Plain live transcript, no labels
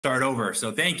Start over.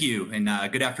 So thank you and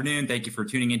good afternoon. Thank you for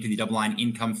tuning into the DoubleLine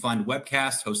Income Fund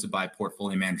webcast hosted by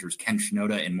portfolio managers Ken,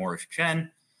 Shinoda, and Chen.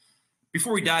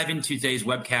 Before we dive into today's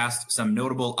webcast, some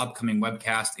notable upcoming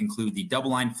webcasts include the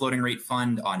DoubleLine Floating Rate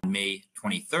Fund on May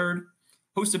 23rd,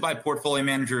 hosted by portfolio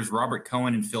managers Robert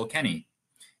Cohen and Phil Kenny.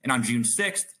 And on June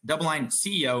 6th, DoubleLine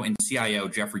CEO and CIO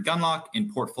Jeffrey Gunlock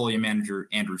and portfolio manager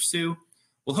Andrew Sue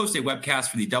will host a webcast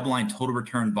for the DoubleLine Total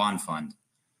Return Bond Fund.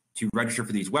 To register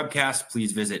for these webcasts,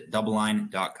 please visit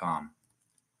doubleline.com.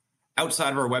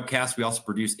 Outside of our webcast, we also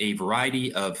produce a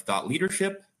variety of thought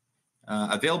leadership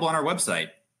available on our website.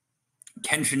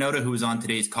 Ken Shinoda, who is on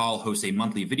today's call, hosts a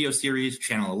monthly video series,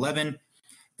 Channel 11,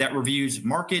 that reviews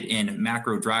market and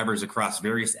macro drivers across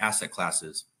various asset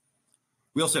classes.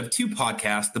 We also have two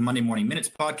podcasts, the Monday Morning Minutes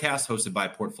podcast, hosted by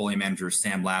portfolio managers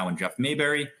Sam Lau and Jeff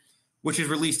Mayberry, which is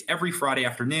released every Friday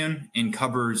afternoon and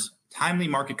covers timely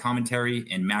market commentary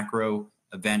and macro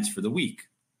events for the week.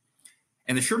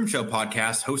 And the Sherman Show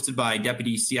podcast, hosted by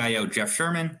Deputy CIO Jeff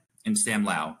Sherman and Sam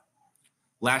Lau.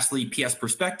 Lastly, PS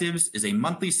Perspectives is a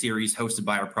monthly series hosted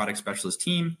by our product specialist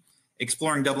team,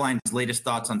 exploring DoubleLine's latest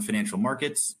thoughts on financial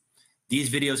markets. These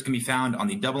videos can be found on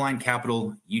the DoubleLine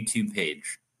Capital YouTube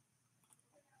page.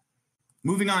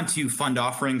 Moving on to fund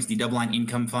offerings, the DoubleLine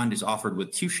Income Fund is offered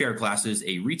with two share classes,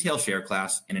 a retail share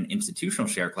class and an institutional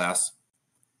share class.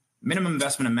 Minimum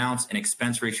investment amounts and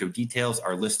expense ratio details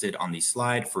are listed on the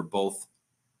slide for both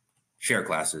share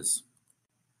classes.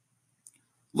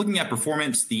 Looking at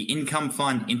performance, the Income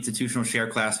Fund institutional share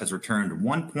class has returned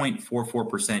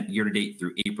 1.44% year-to-date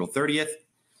through April 30th,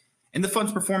 and the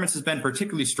fund's performance has been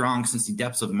particularly strong since the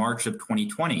depths of March of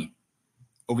 2020.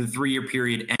 Over the three-year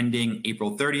period ending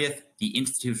April 30th, the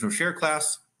institutional share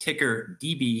class, ticker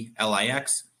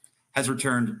DBLIX, has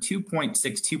returned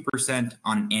 2.62%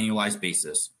 on an annualized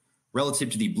basis, relative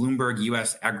to the Bloomberg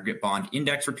U.S. Aggregate Bond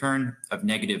Index return of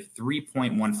negative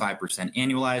 3.15%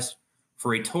 annualized,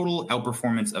 for a total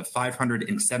outperformance of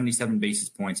 577 basis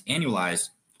points annualized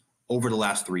over the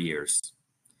last 3 years.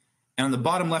 And on the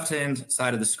bottom left-hand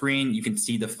side of the screen, you can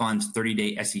see the fund's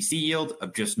 30-day SEC yield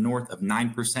of just north of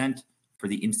 9% for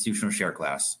the institutional share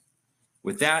class.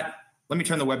 With that, let me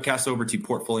turn the webcast over to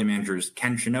portfolio managers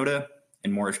Ken Shinoda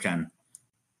and Chen.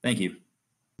 Thank you.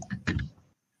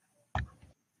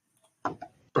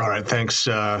 All right, thanks,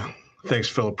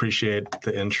 Phil. Appreciate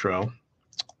the intro.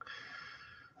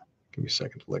 Give me a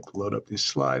second to load up these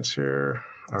slides here.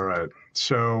 All right,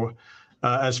 so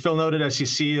as Phil noted,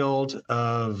 SEC yield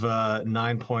of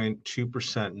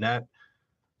 9.2% net,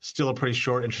 still a pretty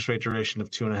short interest rate duration of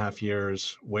 2.5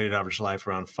 years, weighted average life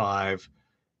around 5,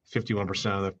 51%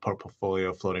 of the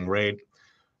portfolio floating rate.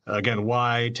 Again,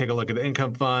 why take a look at the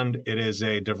income fund? It is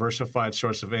a diversified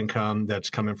source of income that's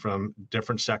coming from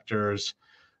different sectors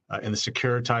in the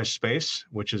securitized space,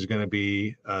 which is going to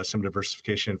be some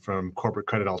diversification from corporate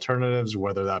credit alternatives,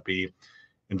 whether that be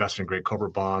investment-grade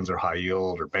corporate bonds or high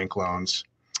yield or bank loans.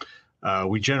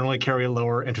 We generally carry a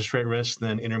lower interest rate risk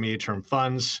than intermediate-term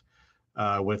funds,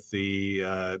 with the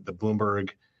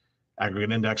Bloomberg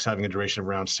Aggregate Index having a duration of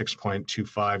around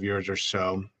 6.25 years or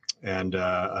so, and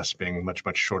us being much,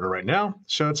 much shorter right now.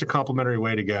 So it's a complementary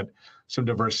way to get some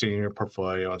diversity in your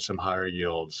portfolio and some higher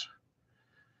yields.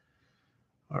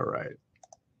 All right.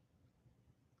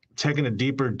 Taking a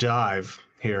deeper dive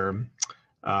here,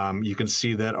 you can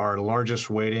see that our largest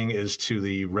weighting is to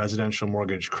the residential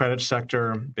mortgage credit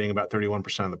sector, being about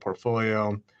 31% of the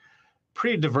portfolio.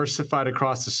 Pretty diversified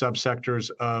across the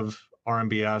subsectors of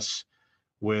RMBS,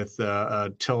 with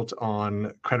a tilt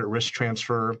on credit risk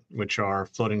transfer, which are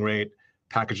floating rate,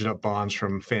 packaged up bonds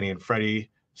from Fannie and Freddie.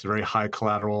 It's a very high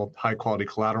quality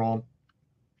collateral.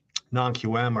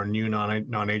 Non-QM or new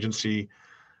non-agency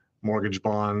mortgage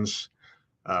bonds,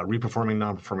 reperforming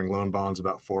non-performing loan bonds,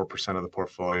 about 4% of the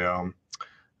portfolio.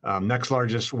 Next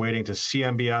largest weighting to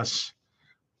CMBS,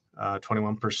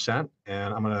 21%,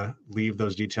 and I'm going to leave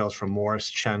those details for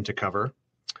Chen to cover.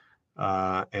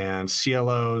 And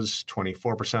CLOs,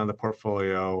 24% of the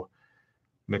portfolio,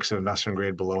 mix of investment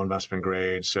grade, below investment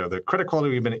grade. So the credit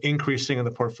quality we've been increasing in the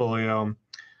portfolio.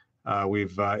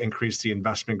 We've increased the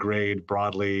investment grade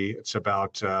broadly. It's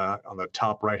about, on the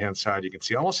top right-hand side, you can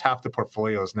see almost half the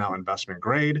portfolio is now investment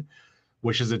grade,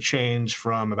 which is a change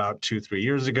from about 2-3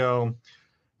 years ago,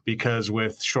 because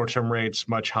with short-term rates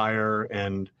much higher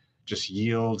and just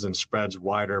yields and spreads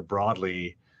wider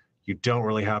broadly, you don't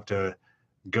really have to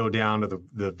go down to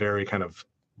the very kind of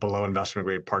below investment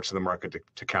grade parts of the market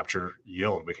to capture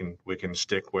yield. We can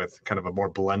stick with kind of a more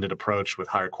blended approach with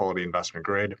higher quality investment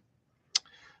grade.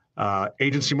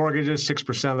 Agency mortgages,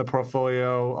 6% of the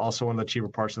portfolio, also one of the cheaper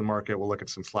parts of the market. We'll look at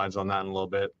some slides on that in a little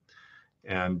bit.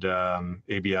 and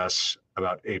ABS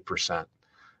about 8%.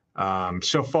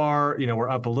 So far, we're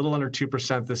up a little under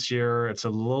 2% this year. It's a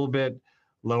little bit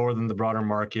lower than the broader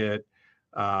market.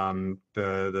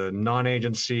 The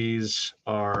non-agencies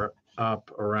are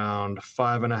up around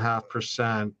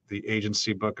 5.5%. The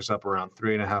agency book is up around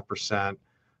 3.5%.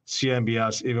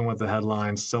 CMBS, even with the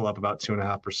headlines, still up about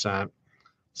 2.5%.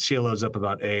 CLO's up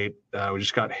about 8%. We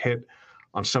just got hit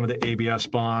on some of the ABS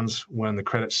bonds when the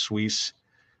Credit Suisse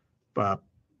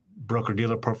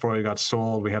broker-dealer portfolio got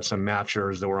sold. We had some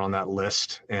matchers that were on that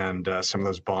list, and some of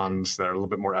those bonds that are a little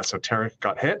bit more esoteric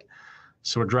got hit.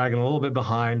 So we're dragging a little bit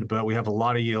behind, but we have a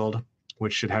lot of yield,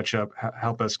 which should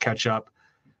help us catch up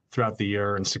throughout the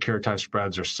year. And securitized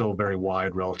spreads are still very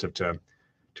wide relative to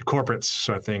corporates.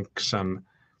 So I think some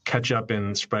catch up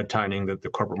in spread tightening that the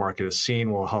corporate market has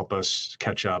seen will help us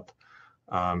catch up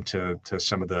to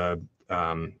some of the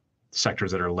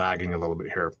sectors that are lagging a little bit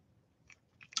here.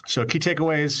 So key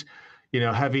takeaways,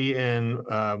 heavy in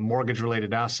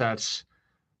mortgage-related assets,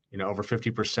 over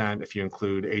 50% if you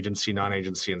include agency,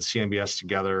 non-agency, and CMBS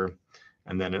together,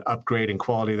 and then an upgrade in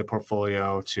quality of the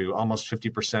portfolio to almost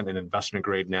 50% in investment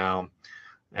grade now.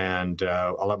 And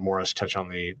I'll let Morris touch on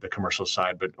the commercial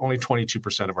side, but only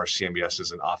 22% of our CMBS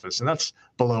is in office, and that's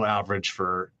below average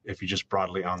for if you just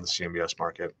broadly own the CMBS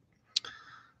market.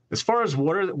 As far as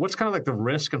what's kind of like the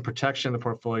risk and protection of the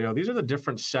portfolio, these are the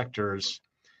different sectors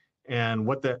and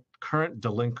what the current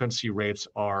delinquency rates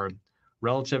are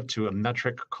relative to a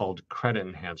metric called credit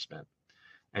enhancement.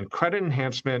 And credit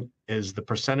enhancement is the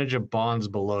percentage of bonds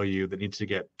below you that needs to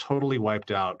get totally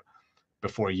wiped out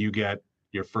before you get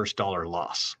your first dollar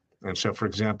loss. And so, for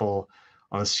example,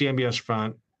 on the CMBS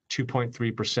front,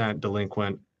 2.3%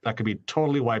 delinquent, that could be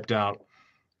totally wiped out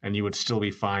and you would still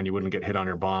be fine. You wouldn't get hit on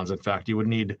your bonds. In fact, you would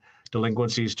need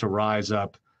delinquencies to rise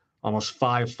up almost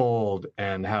fivefold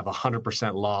and have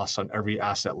 100% loss on every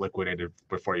asset liquidated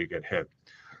before you get hit.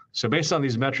 So based on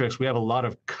these metrics, we have a lot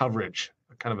of coverage,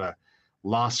 kind of a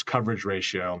loss coverage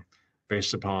ratio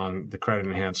based upon the credit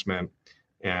enhancement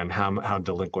and how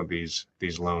delinquent these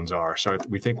loans are. So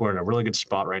we think we're in a really good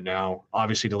spot right now.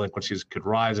 Obviously, delinquencies could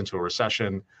rise into a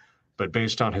recession, but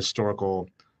based on historical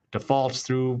defaults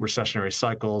through recessionary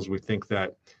cycles, we think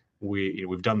that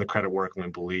we've done the credit work and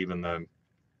we believe in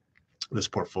this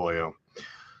portfolio.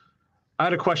 I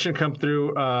had a question come through,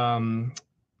 and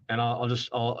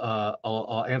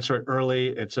I'll answer it early.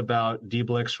 It's about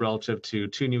DBLIX relative to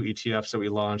two new ETFs that we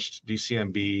launched,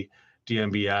 DCMB,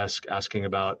 DMBS, asking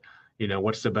about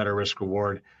what's the better risk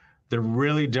reward. They're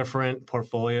really different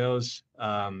portfolios.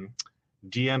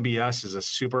 DMBS is a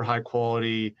super high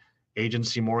quality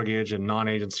agency mortgage and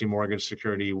non-agency mortgage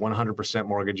security, 100%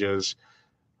 mortgages,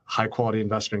 high quality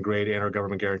investment grade and or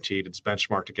government guaranteed. It's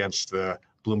benchmarked against the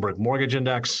Bloomberg Mortgage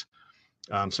Index.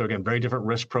 So again, very different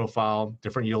risk profile,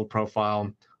 different yield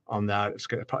profile on that. It's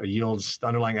got yields, the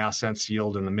underlying assets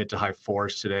yield in the mid to high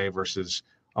fours today versus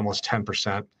almost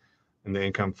 10% in the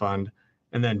income fund.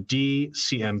 And then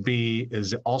DCMB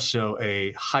is also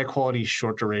a high quality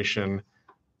short duration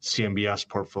CMBS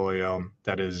portfolio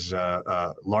that is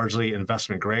largely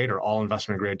investment grade or all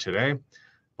investment grade today,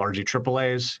 largely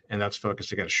AAAs, and that's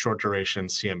focused against short duration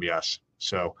CMBS.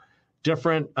 So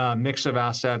different mix of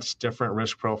assets, different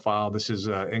risk profile. This is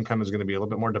income is going to be a little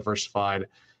bit more diversified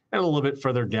and a little bit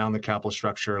further down the capital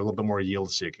structure, a little bit more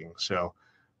yield seeking. So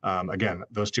again,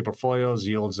 those two portfolios,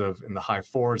 yields in the high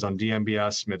fours on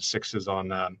DMBS, mid sixes on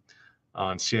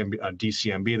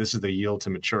DCMB. This is the yield to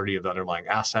maturity of the underlying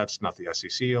assets, not the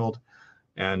SEC yield.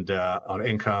 And on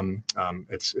income,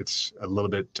 it's a little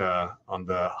bit on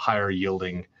the higher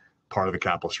yielding part of the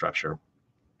capital structure.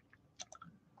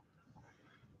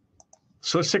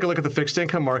 So let's take a look at the fixed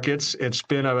income markets. It's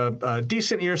been a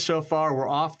decent year so far. We're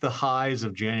off the highs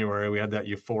of January. We had that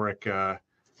euphoric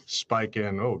spike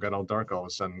in, got all dark all of a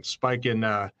sudden, spike in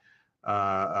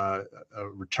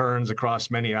returns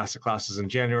across many asset classes in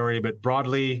January. But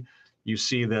broadly, you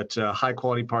see that high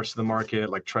quality parts of the market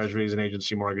like treasuries and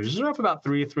agency mortgages are up about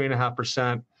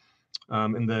 3.5%.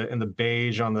 In the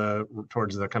beige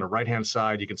towards the kind of right hand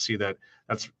side, you can see that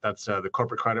that's the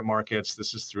corporate credit markets.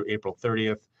 This is through April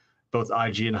 30th. Both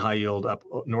IG and high yield up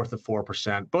north of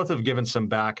 4%. Both have given some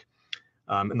back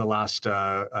in the last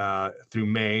through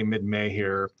mid-May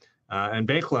here. And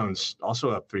bank loans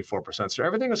also up 3-4%. So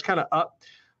everything is kind of up.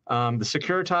 The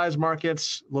securitized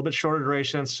markets, a little bit shorter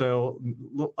duration, so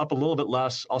up a little bit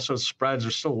less. Also, spreads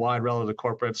are still wide relative to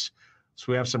corporates, so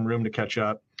we have some room to catch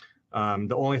up.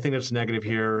 The only thing that's negative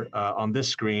here on this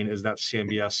screen is that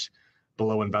CMBS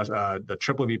below the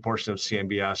BBB portion of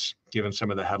CMBS, given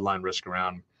some of the headline risk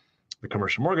around the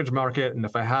commercial mortgage market. And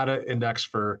if I had an index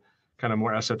for kind of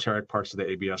more esoteric parts of the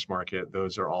ABS market,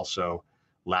 those are also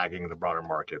lagging the broader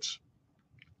markets.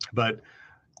 But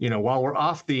while we're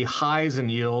off the highs in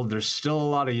yield, there's still a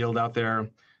lot of yield out there.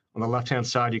 On the left-hand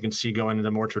side, you can see going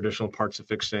into more traditional parts of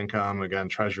fixed income, again,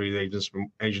 treasuries,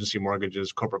 agency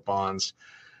mortgages, corporate bonds.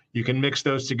 You can mix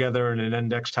those together in an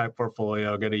index-type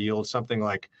portfolio, get a yield something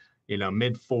like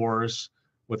mid-4s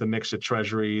with a mix of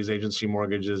treasuries, agency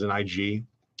mortgages, and IG.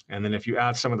 And then if you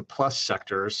add some of the plus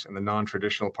sectors and the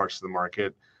non-traditional parts of the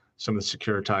market, some of the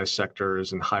securitized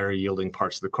sectors and higher yielding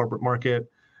parts of the corporate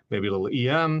market, maybe a little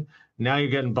EM, now you're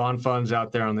getting bond funds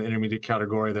out there on the intermediate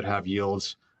category that have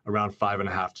yields around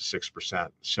 5.5% to 6%.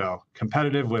 So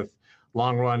competitive with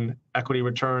long run equity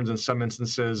returns in some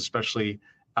instances, especially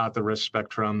out the risk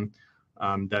spectrum,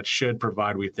 that should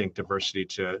provide, we think, diversity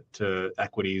to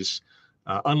equities,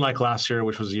 unlike last year,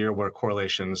 which was a year where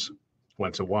correlations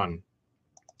went to 1.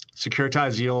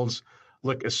 Securitized yields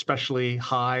look especially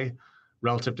high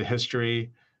relative to history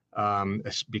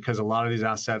because a lot of these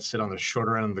assets sit on the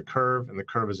shorter end of the curve, and the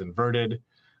curve is inverted.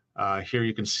 Here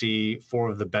you can see 4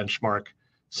 of the benchmark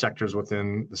sectors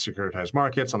within the securitized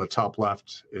markets. On the top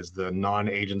left is the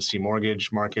non-agency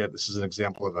mortgage market. This is an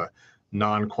example of a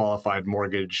non-qualified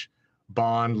mortgage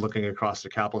bond looking across the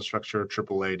capital structure,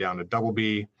 AAA down to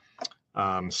BB.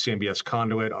 CMBS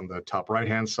conduit on the top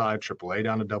right-hand side, AAA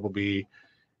down to BB.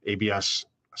 ABS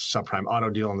subprime auto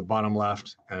deal on the bottom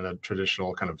left, and a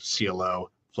traditional kind of CLO,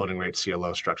 floating rate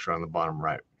CLO structure on the bottom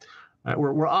right.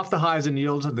 We're off the highs in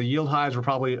yields. The yield highs were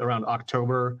probably around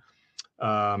October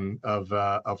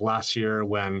of last year,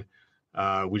 when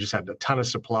we just had a ton of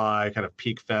supply, kind of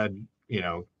peak Fed,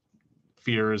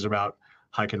 fears about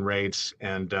hiking rates,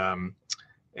 and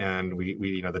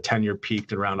we the 10-year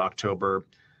peaked around October.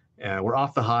 We're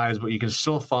off the highs, but you can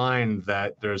still find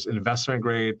that there's investment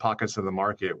grade pockets of the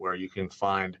market where you can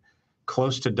find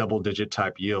close to double-digit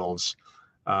type yields.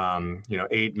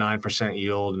 8-9%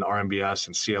 yield in RMBS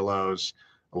and CLOs,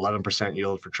 11%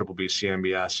 yield for BBB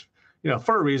CMBS.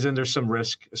 For a reason, there's some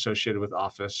risk associated with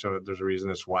office, so there's a reason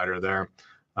it's wider there.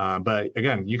 But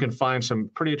again, you can find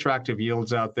some pretty attractive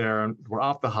yields out there. We're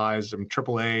off the highs.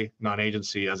 AAA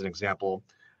non-agency, as an example,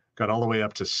 got all the way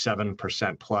up to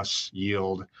 7% plus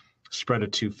yield, spread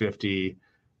at 250.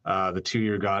 The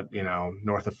 2-year got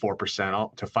north of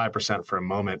 4% to 5% for a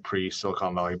moment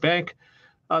pre-Silicon Valley Bank.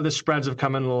 The spreads have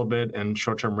come in a little bit, and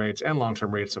short-term rates and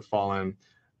long-term rates have fallen,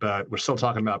 but we're still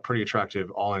talking about pretty attractive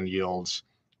all-in yields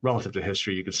relative to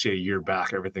history. You can see a year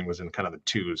back, everything was in kind of the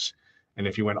 2s. And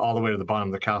if you went all the way to the bottom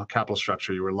of the capital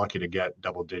structure, you were lucky to get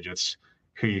double digits.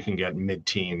 Here you can get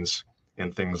mid-teens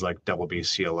in things like BB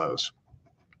CLOs.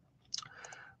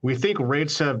 We think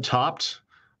rates have topped.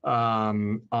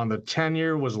 On the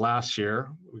 10-year was last year.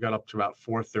 We got up to about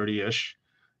 430-ish.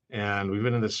 And we've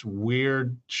been in this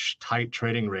weird, tight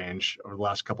trading range over the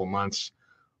last couple of months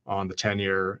on the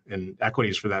 10-year, and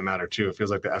equities for that matter too. It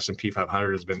feels like the S&P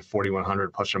 500 has been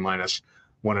 4,100 plus or minus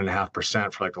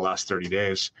 1.5% for like the last 30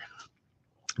 days.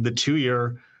 The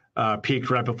 2-year peaked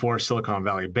right before Silicon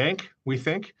Valley Bank, we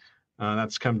think.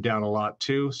 That's come down a lot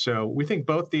too. So we think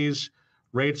both these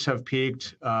rates have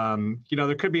peaked.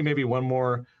 There could be maybe one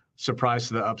more surprise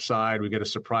to the upside. We get a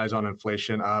surprise on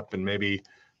inflation up, and maybe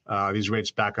these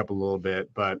rates back up a little bit.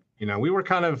 But, we were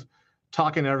kind of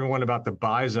talking to everyone about the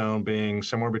buy zone being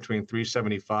somewhere between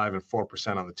 3.75 and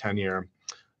 4% on the 10-year.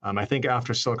 I think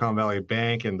after Silicon Valley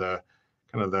Bank and the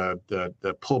kind of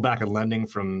the pullback in lending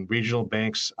from regional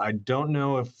banks, I don't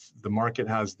know if the market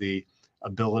has the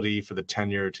ability for the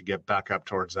 10-year to get back up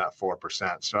towards that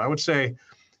 4%. So I would say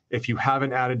if you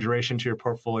haven't added duration to your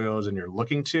portfolios and you're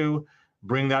looking to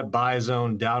bring that buy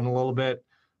zone down a little bit,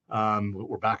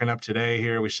 we're backing up today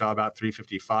here. We saw about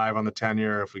 355 on the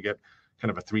 10-year. If we get kind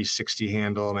of a 360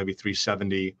 handle, maybe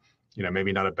 370,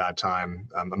 maybe not a bad time.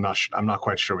 I'm not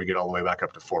quite sure we get all the way back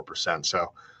up to 4%.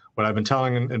 So what I've been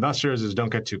telling investors is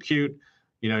don't get too cute.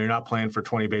 You're not playing for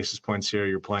 20 basis points here.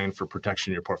 You're playing for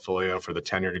protection in your portfolio for the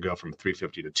 10-year to go from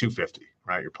 350 to 250,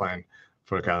 right? You're playing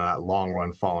for kind of that long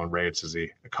run fall in rates as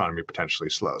the economy potentially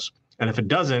slows. And if it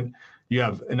doesn't, you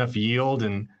have enough yield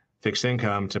and fixed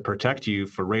income to protect you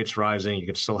for rates rising. You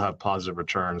can still have positive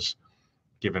returns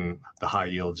given the high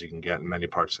yields you can get in many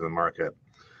parts of the market.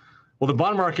 Well, the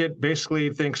bond market basically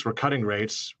thinks we're cutting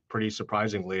rates, pretty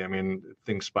surprisingly. I mean, it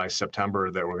thinks by September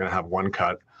that we're going to have one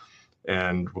cut,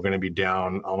 and we're going to be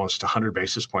down almost 100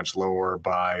 basis points lower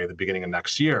by the beginning of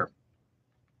next year,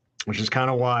 which is kind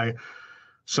of why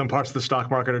some parts of the stock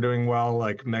market are doing well,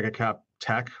 like mega cap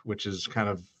tech, which is kind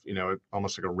of,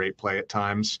 almost like a rate play at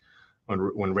times.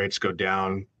 When rates go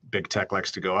down, big tech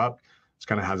likes to go up. It's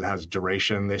kind of has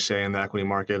duration, they say, in the equity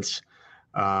markets.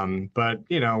 But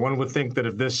one would think that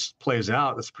if this plays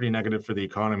out, that's pretty negative for the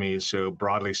economy. So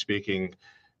broadly speaking,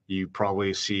 you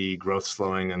probably see growth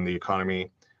slowing in the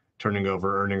economy, turning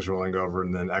over, earnings rolling over,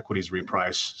 and then equities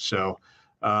reprice. So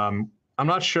I'm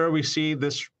not sure we see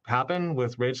this happen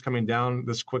with rates coming down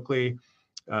this quickly.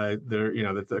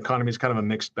 The economy is kind of a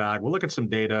mixed bag. We'll look at some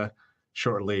data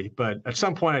shortly, but at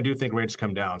some point, I do think rates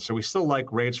come down. So we still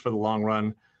like rates for the long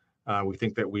run. We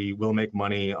think that we will make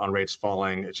money on rates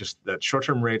falling. It's just that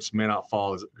short-term rates may not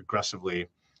fall as aggressively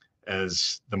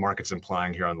as the market's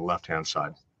implying here on the left-hand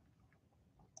side.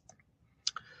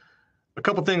 A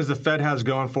couple things the Fed has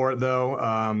going for it, though,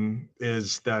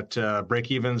 is that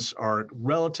break-evens are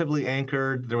relatively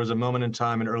anchored. There was a moment in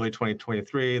time in early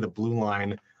 2023, the blue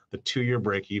line, the 2-year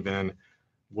break-even,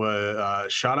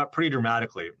 was shot up pretty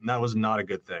dramatically. And that was not a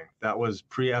good thing. That was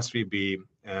pre-SVB.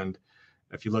 And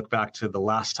if you look back to the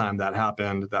last time that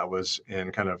happened, that was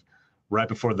in kind of right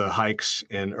before the hikes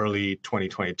in early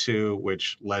 2022,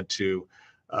 which led to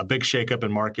a big shakeup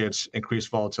in markets, increased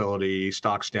volatility,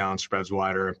 stocks down, spreads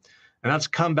wider. And that's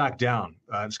come back down.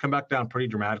 It's come back down pretty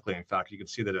dramatically. In fact, you can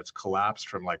see that it's collapsed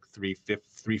from like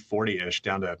 340-ish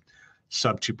down to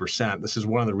sub 2%. This is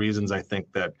one of the reasons I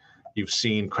think that you've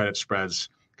seen credit spreads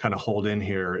kind of hold in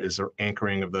here, is the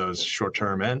anchoring of those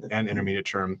short-term and intermediate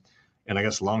term, and I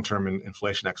guess long-term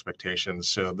inflation expectations.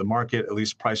 So the market, at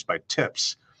least priced by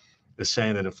tips, is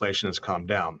saying that inflation has calmed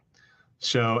down.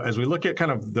 So as we look at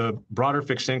kind of the broader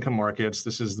fixed income markets,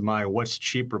 this is my What's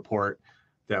Cheap report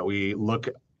that we look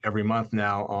every month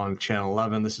now on Channel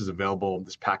 11. This is available.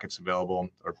 This packet's available,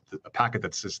 or a packet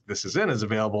that this is in is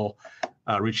available.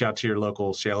 Reach out to your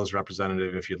local sales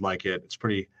representative if you'd like it. It's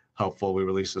pretty helpful. We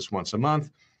release this once a month.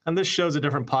 And this shows the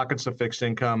different pockets of fixed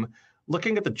income,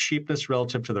 looking at the cheapness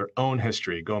relative to their own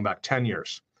history, going back 10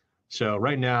 years. So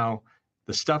right now,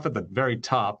 the stuff at the very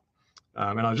top,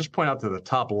 and I'll just point out to the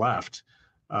top left,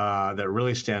 that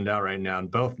really stand out right now, in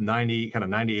both 98th,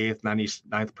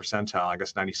 99th percentile, I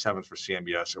guess 97th for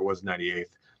CMBS. It was 98th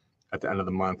at the end of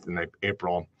the month in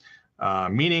April,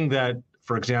 meaning that,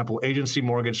 for example, agency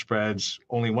mortgage spreads,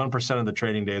 only 1% of the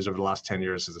trading days over the last 10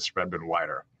 years has the spread been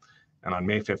wider. And on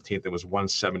May 15th, it was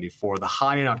 174. The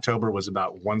high in October was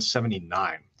about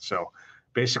 179. So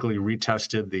basically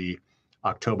retested the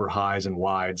October highs and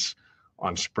wides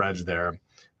on spreads there.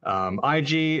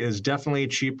 IG is definitely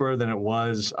cheaper than it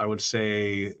was, I would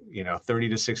say, 30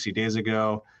 to 60 days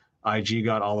ago. IG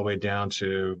got all the way down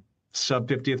to sub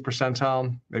 50th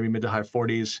percentile, maybe mid to high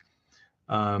 40s.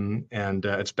 And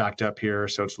it's backed up here,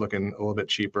 so it's looking a little bit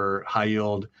cheaper, high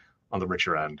yield on the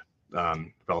richer end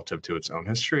relative to go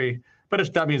history.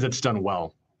 But that means it's done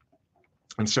well.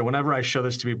 And so whenever I show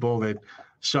this to people, that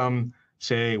some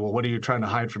say, well, what are you trying to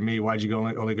hide from me? Why'd you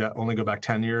only go back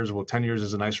 10 years? Well, 10 years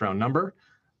is a nice round number,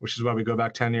 which is why we go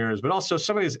back 10 years. But also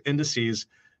some of these indices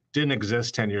didn't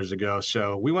exist 10 years ago.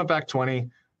 So we went back 20.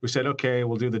 We said, okay,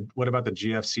 we'll do what about the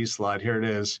GFC slide? Here it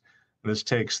is. And this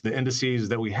takes the indices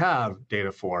that we have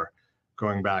data for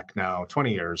going back now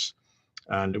 20 years.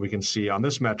 And we can see on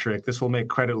this metric, this will make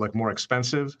credit look more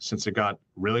expensive since it got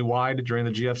really wide during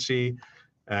the GFC.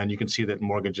 And you can see that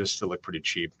mortgages still look pretty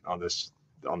cheap on this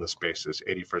basis,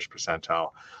 81st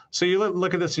percentile. So you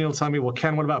look at this and you'll tell me, well,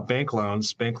 Ken, what about bank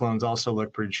loans? Bank loans also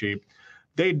look pretty cheap.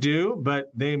 They do,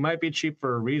 but they might be cheap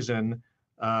for a reason.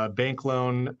 Bank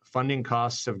loan funding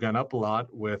costs have gone up a lot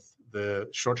with the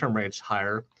short-term rates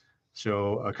higher.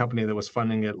 So a company that was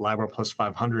funding at LIBOR plus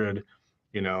 500,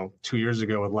 2 years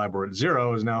ago with LIBOR at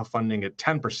 0 is now funding at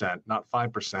 10%, not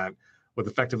 5%, with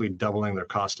effectively doubling their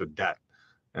cost of debt.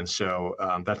 And so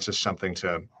that's just something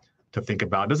to think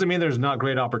about. Doesn't mean there's not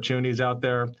great opportunities out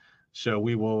there. So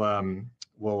we will,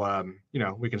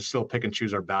 we can still pick and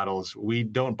choose our battles. We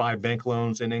don't buy bank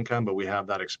loans in income, but we have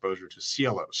that exposure to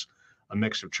CLOs, a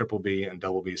mix of BBB and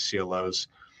BB CLOs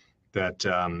that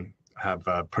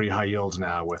have pretty high yields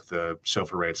now with the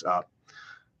SOFR rates up.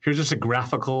 Here's just a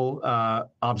graphical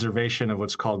observation of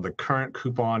what's called the current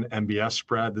coupon MBS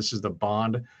spread. This is the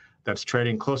bond that's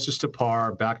trading closest to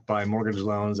par, backed by mortgage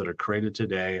loans that are created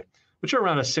today, which are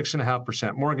around a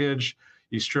 6.5% mortgage.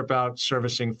 You strip out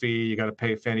servicing fee, you got to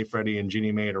pay Fannie, Freddie, and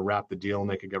Ginnie Mae to wrap the deal and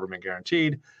make it government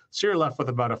guaranteed. So you're left with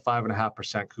about a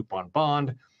 5.5% coupon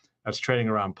bond that's trading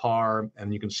around par.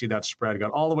 And you can see that spread got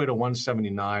all the way to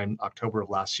 179 October of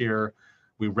last year.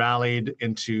 We rallied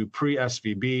into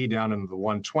pre-SVB down into the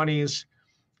 120s.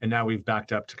 And now we've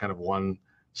backed up to kind of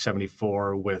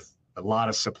 174 with a lot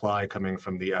of supply coming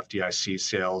from the FDIC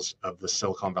sales of the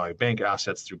Silicon Valley Bank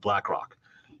assets through BlackRock,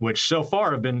 which so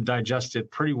far have been digested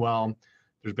pretty well.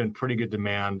 There's been pretty good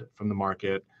demand from the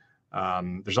market.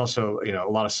 There's also, a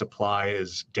lot of supply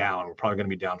is down. We're probably going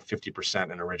to be down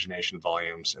 50% in origination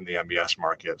volumes in the MBS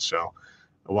market. So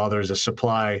while there's a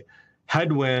supply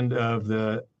headwind of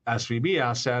the SVB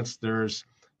assets, there's,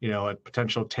 a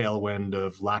potential tailwind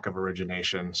of lack of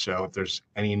origination. So if there's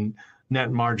any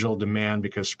net marginal demand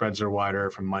because spreads are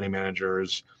wider from money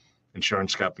managers,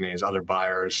 insurance companies, other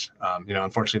buyers,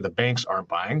 unfortunately the banks aren't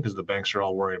buying because the banks are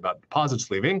all worried about deposits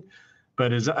leaving.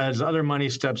 But as other money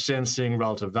steps in, seeing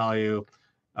relative value,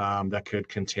 that could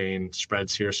contain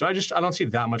spreads here. So I don't see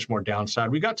that much more downside.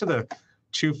 We got to the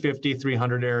 250,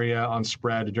 300 area on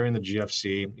spread during the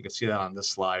GFC. You can see that on this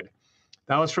slide.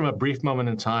 That was from a brief moment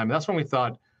in time. That's when we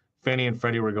thought Fannie and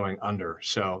Freddie were going under.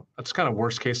 So that's kind of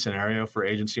worst case scenario for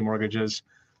agency mortgages.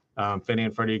 Fannie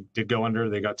and Freddie did go under.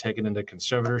 They got taken into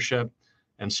conservatorship.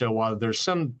 And so while there's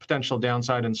some potential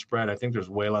downside in spread, I think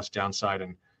there's way less downside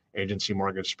in agency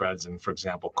mortgage spreads and, for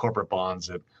example, corporate bonds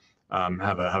that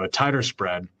have a tighter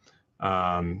spread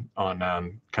on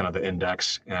kind of the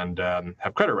index and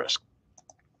have credit risk.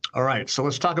 All right, so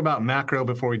let's talk about macro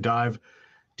before we dive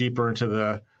deeper into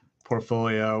the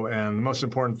portfolio. And the most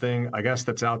important thing, I guess,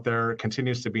 that's out there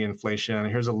continues to be inflation.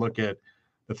 Here's a look at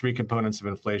the three components of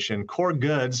inflation. Core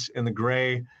goods in the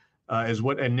gray is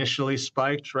what initially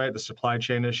spiked, right? The supply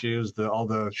chain issues, all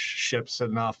the ships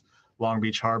sitting off Long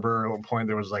Beach Harbor. At one point,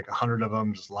 there was like 100 of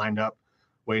them just lined up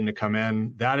waiting to come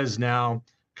in. That is now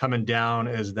coming down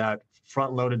as that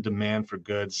front-loaded demand for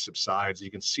goods subsides. You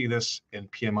can see this in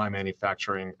PMI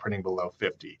manufacturing printing below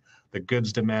 50. The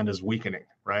goods demand is weakening,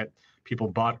 right? People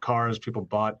bought cars, people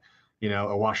bought,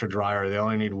 a washer dryer. They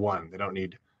only need one. They don't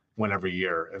need one every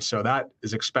year. And so that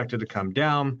is expected to come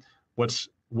down.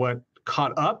 What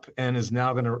caught up and is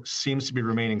now seems to be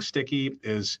remaining sticky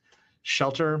is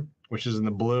shelter, which is in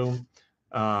the blue,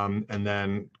 and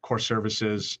then core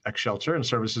services ex shelter, and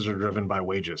services are driven by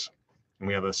wages. And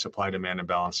we have a supply-demand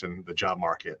imbalance in the job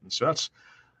market. And so that's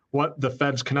what the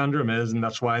Fed's conundrum is, and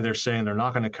that's why they're saying they're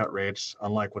not going to cut rates,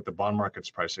 unlike what the bond market's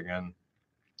pricing in.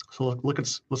 So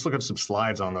let's look at some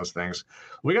slides on those things.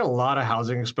 We got a lot of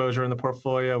housing exposure in the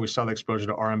portfolio. We saw the exposure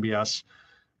to RMBS.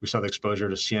 We saw the exposure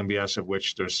to CMBS, of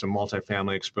which there's some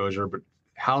multifamily exposure. But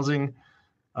housing,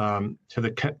 to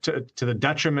the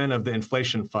detriment of the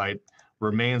inflation fight,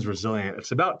 remains resilient.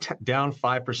 It's about down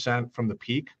 5% from the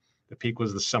peak. The peak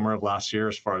was the summer of last year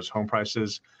as far as home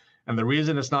prices. And the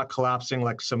reason it's not collapsing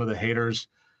like some of the haters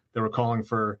that were calling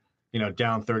for,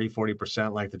 down 30,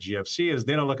 40% like the GFC is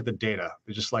they don't look at the data.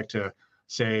 They just like to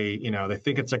say, they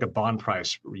think it's like a bond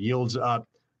price, yields up,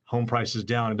 home prices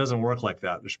down. It doesn't work like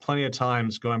that. There's plenty of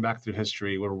times going back through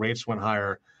history where rates went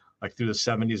higher, like through the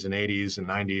 70s and 80s and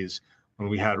 90s, when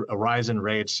we had a rise in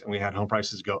rates and we had home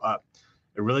prices go up.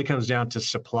 It really comes down to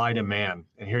supply demand.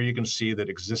 And here you can see that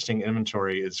existing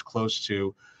inventory is close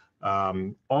to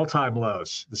all-time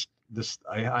lows.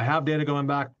 I have data going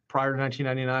back prior to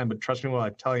 1999, but trust me when I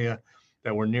tell you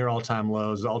that we're near all-time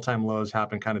lows. The all-time lows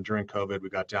happened kind of during COVID. We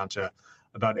got down to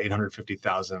about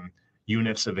 850,000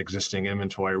 units of existing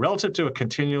inventory relative to a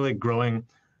continually growing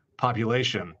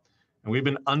population. And we've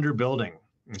been underbuilding.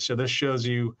 And so this shows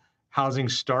you housing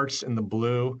starts in the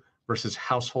blue versus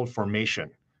household formation,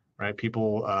 right?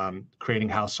 People creating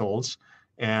households.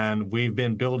 And we've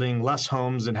been building less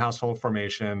homes and household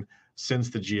formation since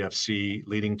the GFC,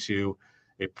 leading to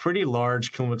a pretty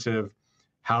large cumulative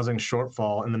housing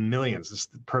shortfall in the millions.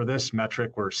 Per this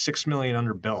metric, we're 6 million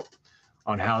underbuilt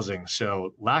on housing.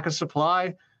 So lack of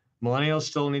supply, millennials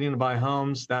still needing to buy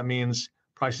homes. That means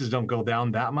prices don't go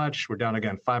down that much. We're down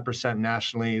again 5%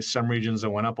 nationally. Some regions that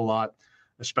went up a lot,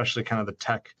 especially kind of the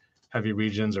tech heavy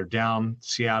regions, are down.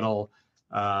 Seattle,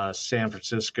 San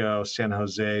Francisco, San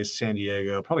Jose, San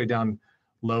Diego, probably down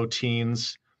low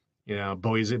teens.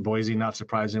 Boise, not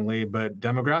surprisingly, but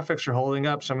demographics are holding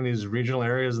up. Some of these regional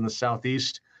areas in the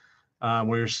Southeast,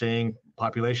 where you're seeing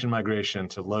population migration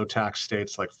to low tax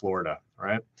states like Florida,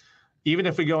 right? Even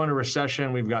if we go into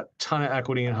recession, we've got a ton of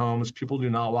equity in homes. People do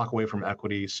not walk away from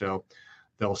equity, so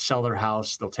they'll sell their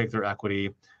house, they'll take their equity.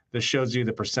 This shows you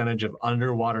the percentage of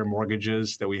underwater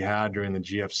mortgages that we had during the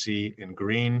GFC in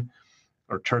green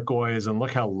or turquoise, and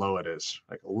look how low it is.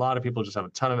 Like, a lot of people just have a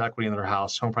ton of equity in their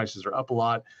house. Home prices are up a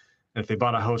lot. And if they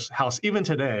bought a house, even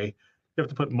today, you have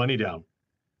to put money down.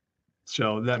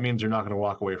 So that means you're not going to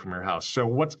walk away from your house. So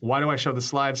why do I show the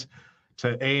slides?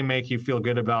 To A, make you feel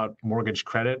good about mortgage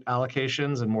credit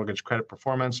allocations and mortgage credit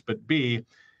performance, but B,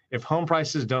 if home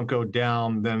prices don't go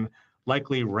down, then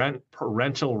likely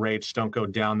rental rates don't go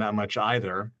down that much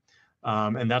either.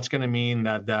 And that's going to mean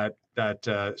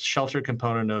that shelter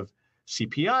component of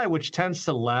CPI, which tends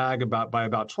to lag by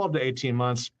about 12 to 18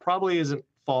 months, probably isn't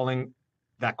falling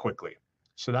that quickly.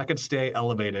 So that could stay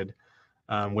elevated,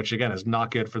 which again is not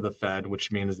good for the Fed,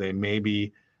 which means they may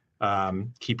be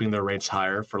keeping their rates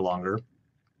higher for longer.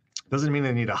 Doesn't mean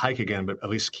they need a hike again, but at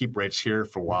least keep rates here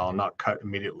for a while, not cut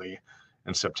immediately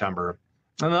in September.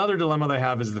 And the other dilemma they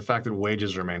have is the fact that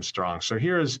wages remain strong. So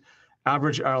here is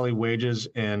average hourly wages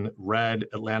in red,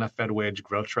 Atlanta Fed wage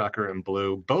growth tracker in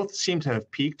blue. Both seem to have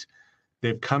peaked.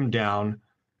 They've come down.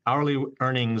 Hourly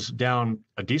earnings down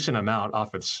a decent amount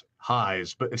off its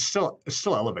highs, but it's still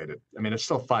elevated. I mean, it's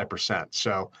still 5%.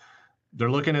 So they're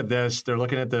looking at this. They're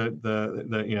looking at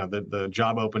the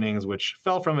job openings, which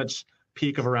fell from its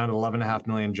peak of around 11.5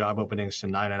 million job openings to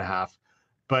 9.5,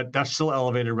 but that's still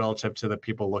elevated relative to the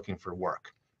people looking for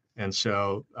work. And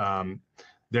so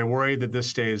they're worried that this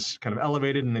stays kind of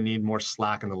elevated and they need more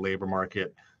slack in the labor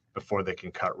market before they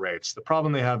can cut rates. The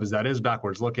problem they have is that is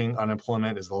backwards looking.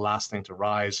 Unemployment is the last thing to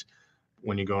rise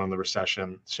when you go into the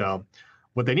recession. So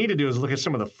what they need to do is look at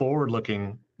some of the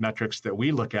forward-looking metrics that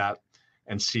we look at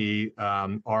and see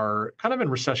are kind of in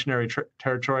recessionary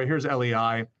territory. Here's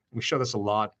LEI. We show this a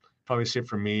lot. Probably see it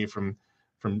from me, from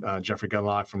Jeffrey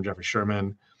Gunlock, from Jeffrey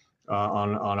Sherman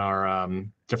on our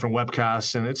different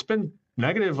webcasts. And it's been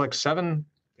negative like 7,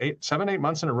 8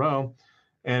 months in a row.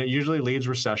 And it usually leads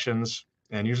recessions.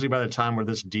 And usually by the time we're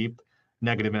this deep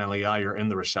negative in LEI, you're in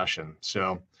the recession.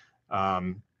 So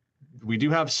we do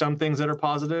have some things that are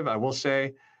positive. I will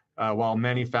say, while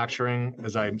manufacturing,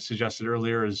 as I suggested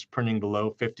earlier, is printing below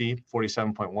 50,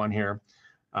 47.1 here,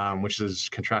 which is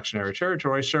contractionary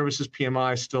territory. Services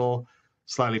PMI still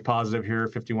slightly positive here,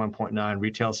 51.9.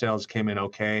 Retail sales came in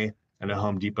okay. I know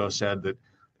Home Depot said that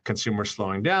consumers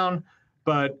slowing down,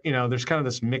 but there's kind of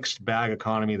this mixed bag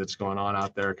economy that's going on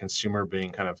out there. Consumer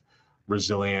being kind of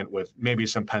resilient with maybe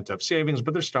some pent up savings,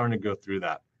 but they're starting to go through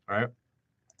that. All right.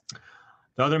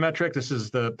 The other metric, this is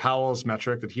the Powell's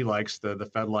metric that he likes, the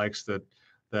Fed likes, the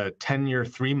 10-year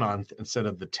 3-month instead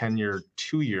of the 10-year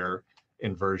 2-year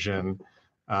inversion.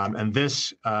 And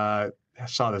this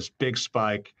saw this big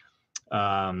spike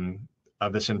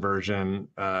of this inversion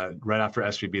right after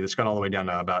SVB. This got all the way down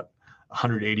to about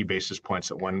 180 basis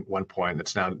points at one point.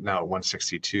 It's now at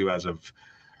 162 as of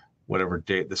whatever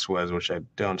date this was, which I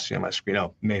don't see on my screen.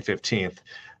 No, May 15th.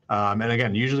 And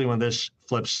again, usually when this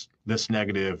flips this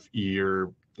negative,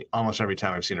 you're almost every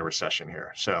time I've seen a recession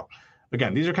here. So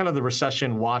again, these are kind of the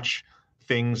recession watch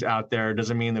things out there.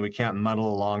 Doesn't mean that we can't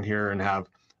muddle along here and have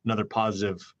another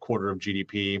positive quarter of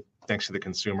GDP thanks to the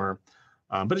consumer.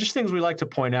 But just things we like to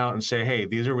point out and say, hey,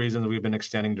 these are reasons we've been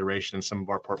extending duration in some of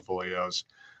our portfolios.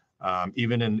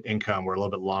 Even in income, we're a little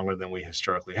bit longer than we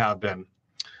historically have been.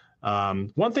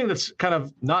 One thing that's kind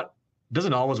of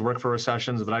doesn't always work for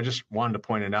recessions, but I just wanted to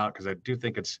point it out because I do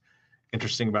think it's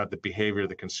interesting about the behavior of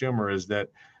the consumer is that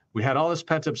we had all this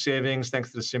pent-up savings thanks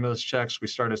to the stimulus checks. We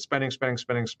started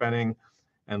spending,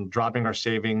 and dropping our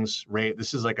savings rate.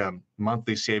 This is like a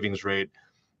monthly savings rate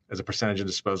as a percentage of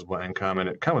disposable income, and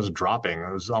it kind of was dropping.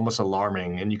 It was almost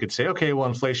alarming. And you could say, okay, well,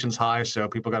 inflation's high, so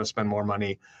people got to spend more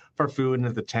money for food and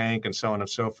at the tank and so on and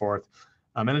so forth.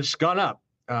 And it's gone up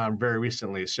very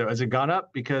recently. So has it gone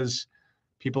up because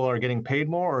people are getting paid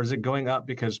more, or is it going up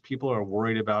because people are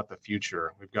worried about the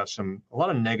future? We've got a lot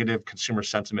of negative consumer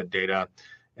sentiment data,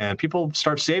 and people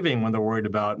start saving when they're worried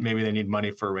about maybe they need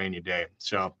money for a rainy day.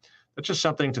 So that's just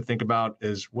something to think about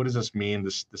is what does this mean,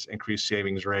 this increased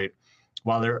savings rate?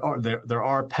 While there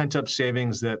are pent-up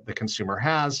savings that the consumer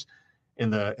has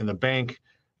in the bank,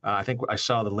 I think I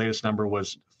saw the latest number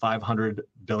was 500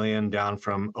 billion, down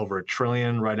from over $1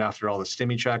 trillion right after all the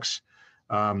stimmy checks.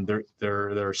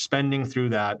 They're spending through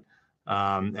that,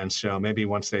 and so maybe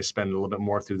once they spend a little bit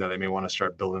more through that, they may want to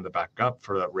start building it back up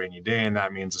for that rainy day, and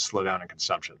that means a slowdown in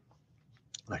consumption.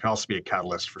 That can also be a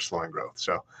catalyst for slowing growth.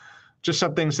 So just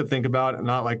some things to think about,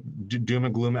 not like doom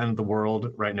and gloom end of the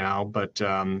world right now, but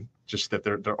just that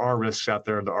there are risks out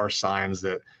there. There are signs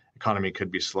that economy could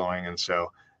be slowing, and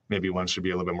so maybe one should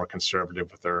be a little bit more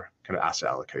conservative with their kind of asset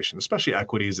allocation, especially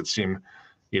equities that seem,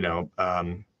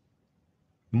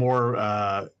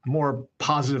 more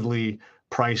positively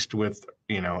priced with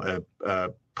a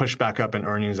pushback up in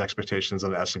earnings expectations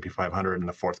on the S&P 500 in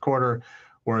the fourth quarter,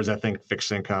 whereas I think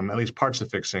fixed income, at least parts of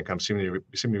fixed income, seem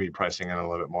to be pricing in a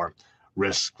little bit more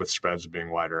risk with spreads being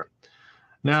wider.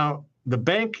 Now, the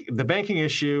banking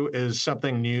issue is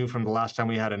something new from the last time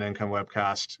we had an income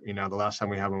webcast. The last time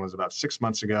we had one was about 6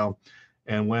 months ago.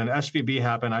 And when SVB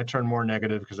happened, I turned more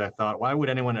negative because I thought, why would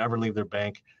anyone ever leave their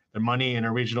money in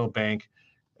a regional bank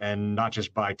and not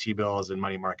just buy T-bills and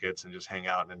money markets and just hang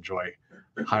out and enjoy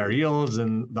higher yields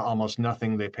and the almost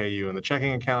nothing they pay you in the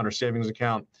checking account or savings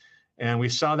account? And we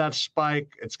saw that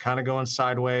spike. It's kind of going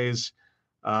sideways.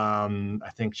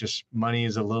 I think just money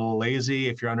is a little lazy.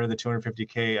 If you're under the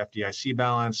 250K FDIC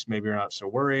balance, maybe you're not so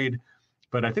worried.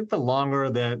 But I think the longer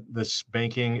that this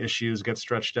banking issues get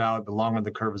stretched out, the longer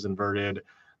the curve is inverted,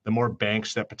 the more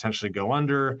banks that potentially go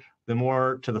under, the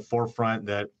more to the forefront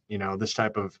that, this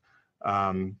type of,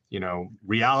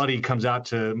 reality comes out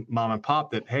to mom and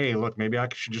pop that, hey, look, maybe I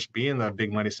should just be in the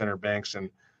big money center banks, and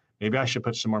maybe I should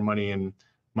put some more money in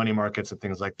money markets and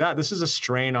things like that. This is a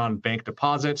strain on bank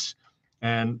deposits.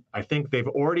 And I think they've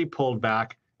already pulled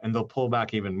back, and they'll pull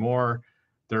back even more.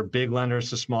 They're big lenders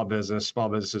to small business. Small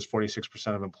business is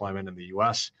 46% of employment in the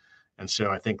US. And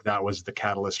so I think that was the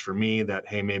catalyst for me that,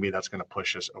 hey, maybe that's going to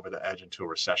push us over the edge into a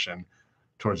recession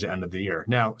towards the end of the year.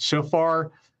 Now, so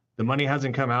far, the money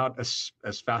hasn't come out as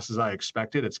fast as I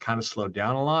expected. It's kind of slowed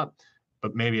down a lot,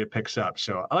 but maybe it picks up.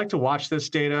 So I like to watch this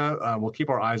data. We'll keep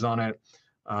our eyes on it.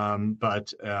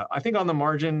 But I think on the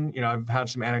margin, I've had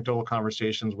some anecdotal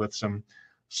conversations with some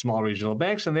small regional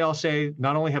banks, and they all say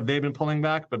not only have they been pulling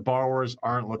back, but borrowers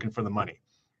aren't looking for the money.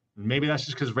 Maybe that's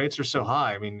just because rates are so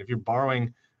high. I mean, if you're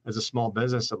borrowing as a small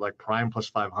business at like prime plus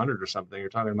 500 or something, you're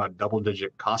talking about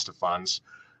double-digit cost of funds.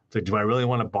 So do I really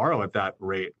want to borrow at that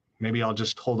rate? Maybe I'll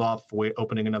just hold off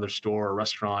opening another store or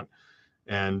restaurant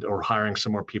or hiring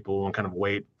some more people and kind of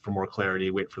wait for more clarity,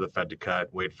 wait for the Fed to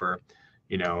cut, wait for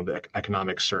the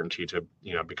economic certainty to,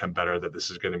 become better, that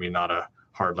this is going to be not a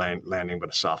hard landing, but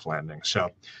a soft landing. So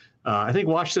I think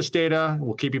watch this data.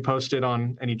 We'll keep you posted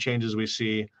on any changes we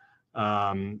see.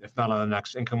 If not on the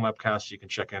next income webcast, you can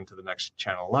check into the next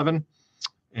channel 11.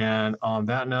 And on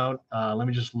that note, let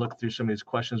me just look through some of these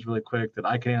questions really quick that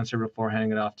I can answer before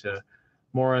handing it off to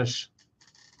Morris.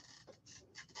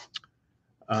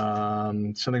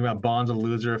 Something about bonds a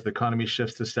loser if the economy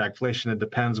shifts to stagflation. It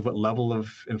depends what level of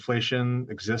inflation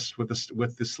exists with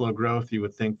this slow growth. You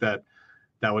would think that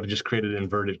would have just created an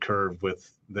inverted curve,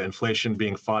 with the inflation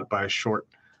being fought by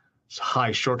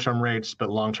high short-term rates, but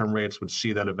long-term rates would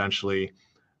see that eventually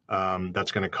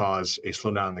that's going to cause a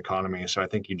slowdown in the economy. So I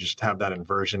think you just have that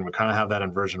inversion. We kind of have that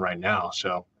inversion right now.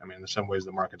 So, I mean, in some ways,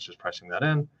 the market's just pricing that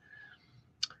in.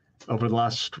 Over the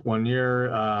last 1 year,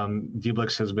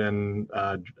 DBLIX has been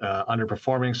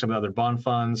underperforming some of the other bond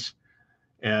funds.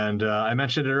 And I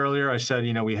mentioned it earlier. I said,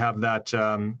 we have that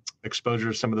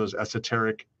exposure to some of those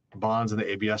esoteric bonds in the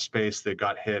ABS space that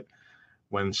got hit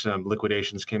when some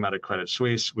liquidations came out of Credit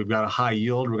Suisse. We've got a high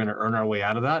yield. We're going to earn our way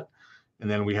out of that. And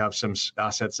then we have some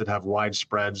assets that have wide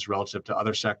spreads relative to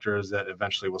other sectors that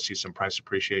eventually will see some price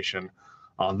appreciation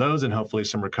on those, and hopefully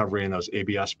some recovery in those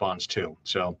ABS bonds too.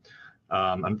 So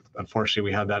unfortunately,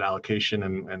 we had that allocation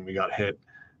and we got hit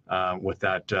with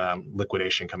that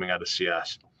liquidation coming out of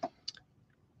CS.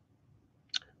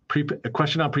 A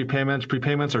question on prepayments.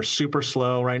 Prepayments are super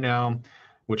slow right now,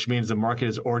 which means the market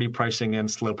is already pricing in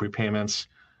slow prepayments.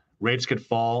 Rates could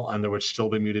fall and there would still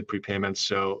be muted prepayments.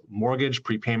 So mortgage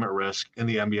prepayment risk in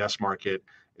the MBS market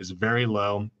is very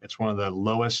low. It's one of the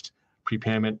lowest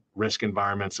prepayment risk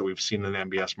environments that we've seen in the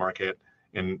MBS market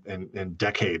in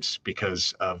decades,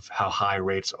 because of how high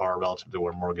rates are relative to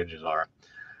where mortgages are.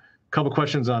 A couple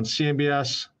questions on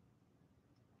CMBS.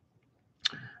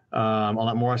 I'll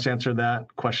let Morris answer that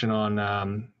question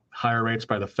on higher rates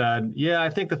by the Fed. Yeah, I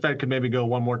think the Fed could maybe go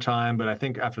one more time, but I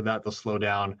think after that they'll slow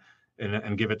down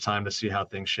and give it time to see how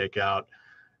things shake out.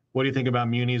 What do you think about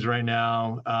munis right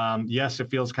now? Yes, it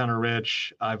feels kind of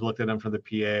rich. I've looked at them for the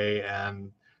PA,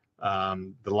 and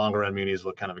the longer end munis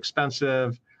look kind of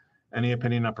expensive. Any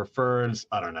opinion on preferreds?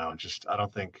 I don't know.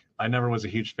 I never was a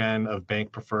huge fan of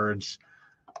bank preferreds.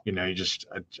 I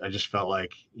just felt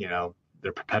like,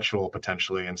 they're perpetual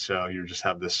potentially. And so you just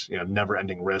have this, never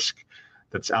ending risk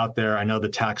that's out there. I know the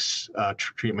tax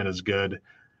treatment is good.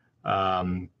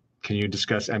 Can you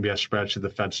discuss MBS spreads? Should the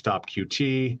Fed stop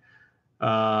QT?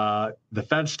 The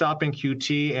Fed stopping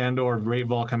QT and or rate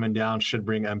vol coming down should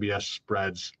bring MBS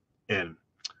spreads in.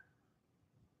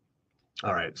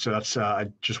 All right, so that's, I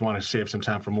just want to save some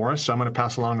time for Morris. So I'm going to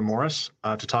pass along to Morris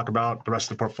to talk about the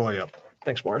rest of the portfolio.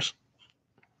 Thanks, Morris.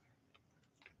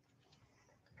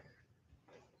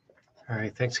 All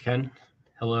right, thanks, Ken.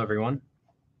 Hello, everyone.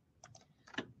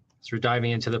 So we're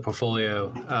diving into the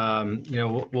portfolio.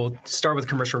 We'll start with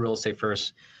commercial real estate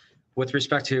first. With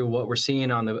respect to what we're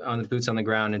seeing on the boots on the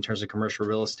ground in terms of commercial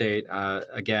real estate,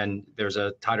 again, there's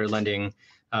a tighter lending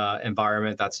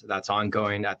environment that's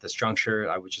ongoing at this juncture.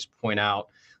 I would just point out,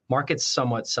 market's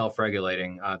somewhat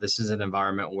self-regulating. This is an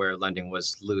environment where lending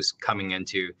was loose coming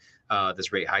into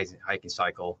this rate hiking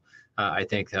cycle. I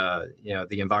think the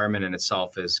environment in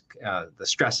itself is the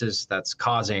stresses that's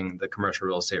causing the commercial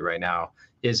real estate right now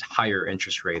is higher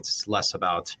interest rates. It's less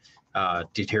about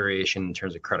deterioration in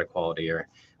terms of credit quality or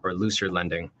looser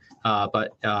lending.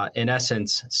 But in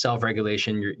essence,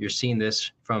 self-regulation, you're seeing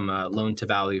this from a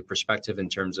loan-to-value perspective in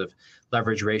terms of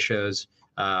leverage ratios.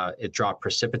 It dropped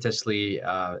precipitously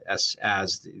as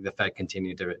the Fed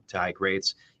continued to hike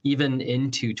rates. Even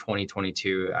into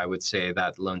 2022, I would say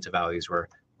that loan-to-values were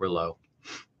low.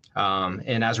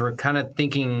 And as we're kind of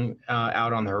thinking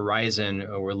out on the horizon,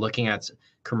 we're looking at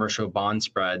commercial bond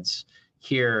spreads.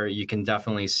 Here, you can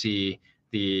definitely see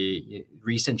the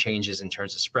recent changes in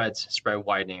terms of spread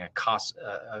widening across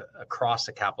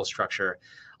the capital structure.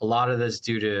 A lot of this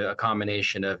due to a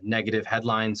combination of negative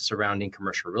headlines surrounding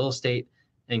commercial real estate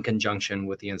in conjunction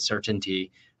with the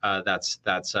uncertainty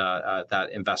that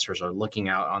investors are looking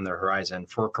out on their horizon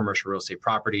for commercial real estate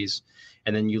properties.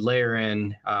 And then you layer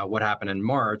in what happened in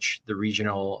March, the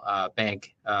regional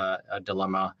bank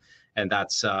dilemma, and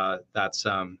that's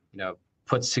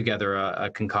puts together a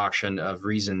concoction of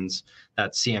reasons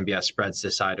that CMBS spreads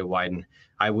decide to widen.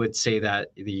 I would say that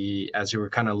as we were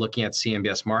kind of looking at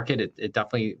CMBS market, it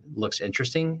definitely looks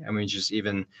interesting. I mean, just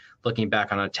even looking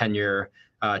back on a 10-year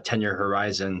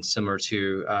horizon, similar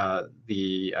to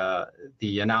the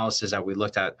analysis that we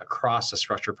looked at across the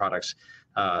structured products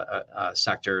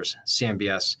sectors,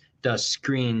 CMBS does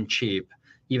screen cheap,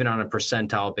 even on a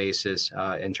percentile basis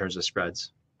in terms of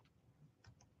spreads.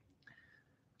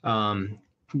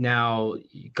 Now,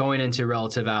 going into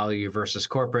relative value versus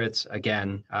corporates,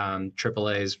 again,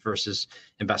 AAAs versus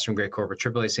investment grade corporate,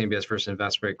 AAA CMBS versus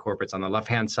investment grade corporates. On the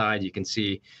left-hand side, you can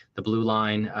see the blue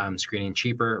line screening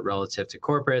cheaper relative to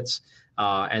corporates,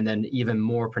 and then even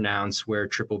more pronounced where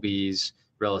BBBs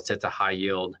relative to high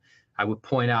yield. I would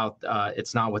point out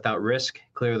it's not without risk.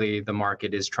 Clearly, the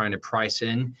market is trying to price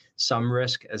in some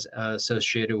risk as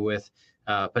associated with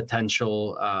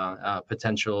potential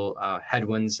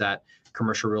headwinds that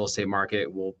commercial real estate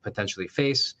market will potentially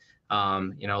face.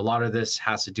 A lot of this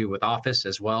has to do with office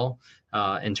as well,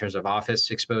 in terms of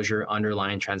office exposure,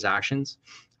 underlying transactions.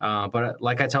 But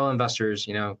like I tell investors,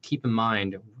 keep in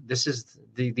mind,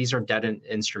 these are debt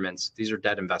instruments. These are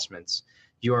debt investments.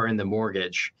 You are in the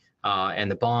mortgage, and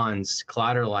the bonds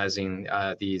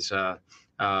collateralizing these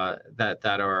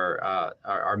that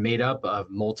are made up of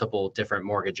multiple different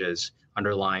mortgages,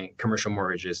 underlying commercial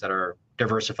mortgages that are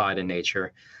diversified in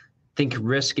nature. I think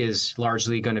risk is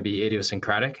largely going to be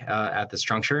idiosyncratic at this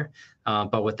juncture.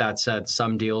 But with that said,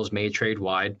 some deals may trade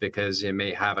wide because it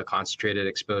may have a concentrated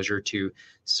exposure to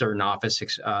certain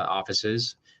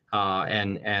offices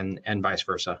and vice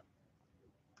versa.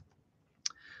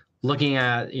 Looking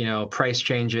at price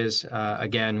changes,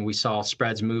 again, we saw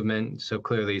spreads movement, so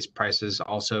clearly these prices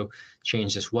also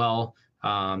changed as well.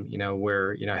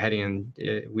 We're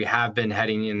we have been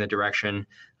heading in the direction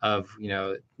of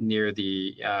near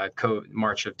the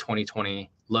March of 2020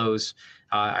 lows.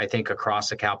 I think across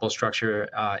the capital structure,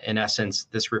 in essence,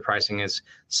 this repricing is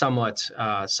somewhat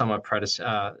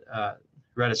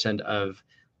reticent of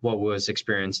what was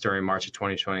experienced during March of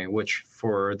 2020, which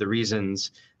for the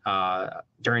reasons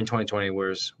during 2020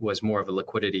 was more of a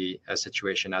liquidity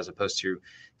situation, as opposed to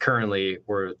currently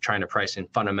we're trying to price in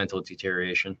fundamental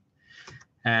deterioration.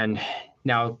 And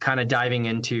now kind of diving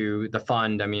into the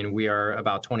fund, I mean, we are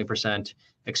about 20%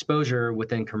 exposure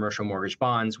within commercial mortgage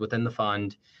bonds within the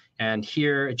fund. And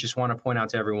here, I just want to point out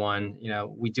to everyone,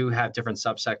 we do have different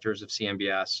subsectors of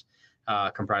CMBS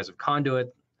comprised of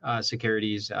conduit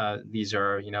securities. These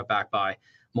are, backed by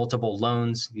multiple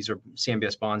loans. These are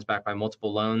CMBS bonds backed by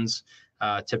multiple loans.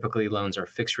 Typically, loans are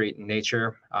fixed rate in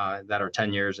nature that are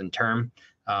 10 years in term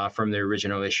from the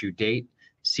original issue date.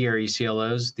 CRE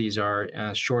CLOs, these are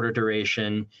shorter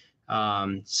duration,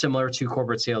 similar to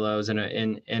corporate CLOs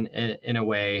in a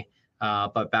way,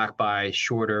 but backed by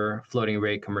shorter floating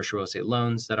rate commercial real estate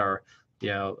loans that are,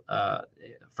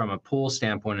 from a pool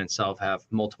standpoint itself, have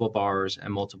multiple borrowers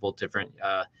and multiple different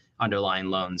underlying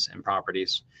loans and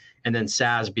properties. And then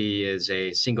SASB is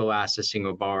a single asset,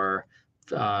 single borrower,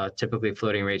 typically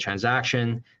floating rate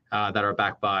transaction that are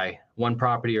backed by one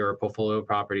property or a portfolio of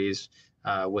properties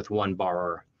with one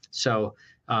borrower. So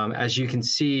as you can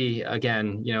see,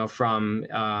 again, from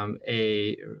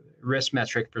a risk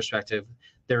metric perspective,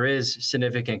 there is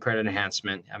significant credit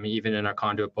enhancement. I mean, even in our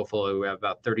conduit portfolio, we have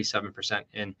about 37%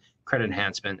 in credit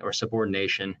enhancement or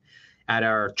subordination at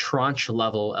our tranche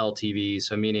level LTV.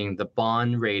 So meaning the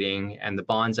bond rating and the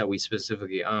bonds that we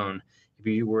specifically own, if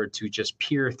you were to just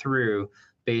peer through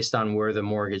based on where the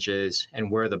mortgage is and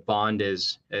where the bond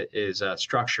is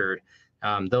structured,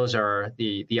 those are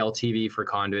the LTV for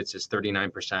conduits is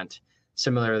 39%.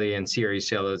 Similarly, in CRE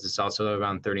CLOs, it's also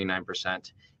around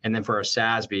 39%. And then for our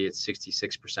SASB, it's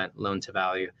 66% loan to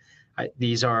value.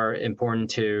 These are important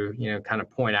to kind of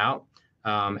point out.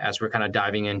 as we're kind of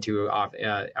diving into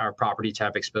our property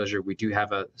type exposure, we do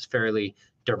have a fairly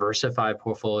diversified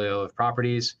portfolio of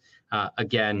properties.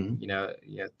 Again,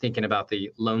 thinking about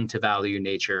the loan to value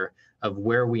nature of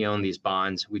where we own these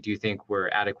bonds, we do think we're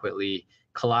adequately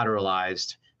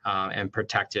collateralized and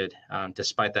protected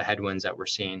despite the headwinds that we're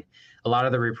seeing. A lot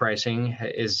of the repricing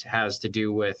has to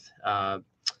do with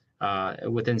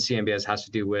within CMBS has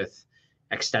to do with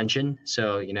extension.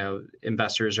 So,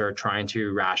 investors are trying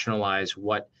to rationalize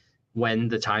when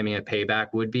the timing of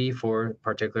payback would be for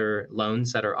particular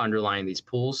loans that are underlying these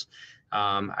pools.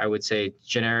 I would say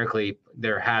generically,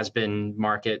 there has been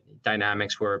market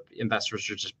dynamics where investors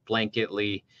are just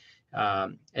blanketly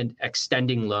and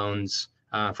extending loans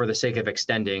for the sake of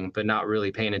extending, but not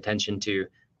really paying attention to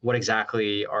what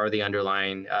exactly are the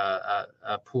underlying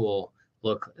pool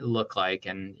look like.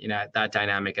 And that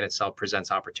dynamic in itself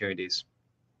presents opportunities.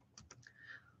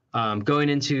 Going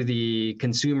into the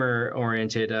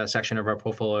consumer-oriented section of our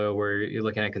portfolio, where you're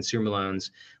looking at consumer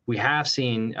loans, we have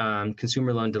seen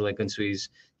consumer loan delinquencies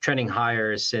trending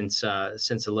higher since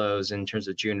the lows in terms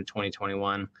of June of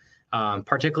 2021,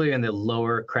 particularly in the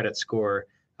lower credit score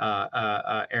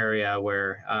area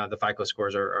where the FICO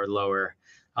scores are lower.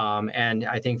 And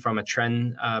I think from a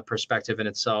trend perspective in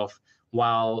itself,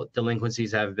 while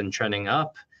delinquencies have been trending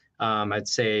up, I'd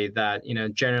say that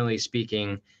generally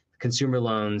speaking, consumer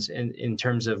loans in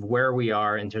terms of where we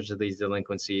are in terms of these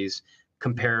delinquencies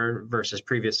compare versus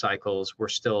previous cycles, we're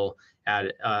still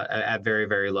at very,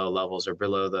 very low levels or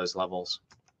below those levels.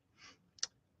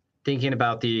 Thinking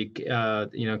about the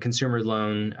consumer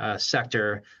loan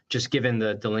sector, just given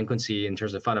the delinquency in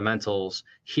terms of fundamentals,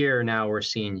 here now we're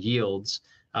seeing yields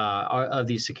of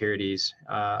these securities.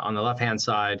 On the left-hand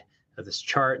side of this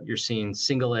chart, you're seeing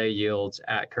single A yields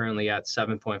currently at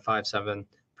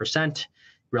 7.57%.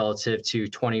 Relative to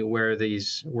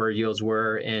where yields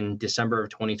were in December of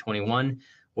 2021,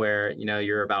 where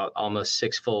you're about almost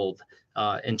sixfold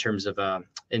in terms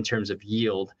of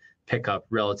yield pickup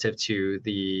relative to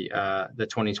the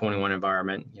 2021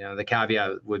 environment. The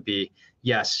caveat would be,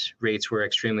 yes, rates were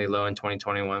extremely low in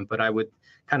 2021, but I would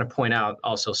kind of point out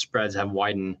also spreads have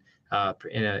widened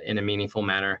in a meaningful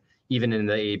manner, even in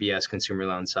the ABS consumer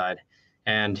loan side.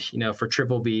 And for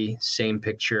BBB, same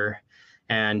picture.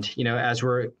 And as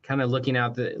we're kind of looking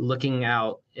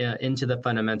out into the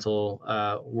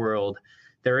fundamental world,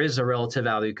 there is a relative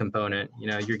value component.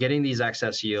 You're getting these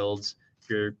excess yields,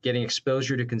 you're getting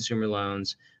exposure to consumer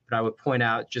loans. But I would point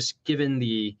out, just given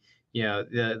the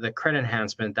credit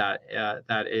enhancement that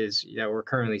we're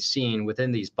currently seeing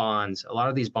within these bonds, a lot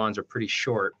of these bonds are pretty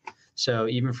short. So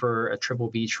even for a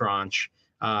BBB tranche,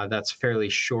 that's fairly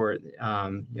short.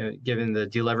 Given the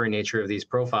delevering nature of these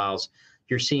profiles,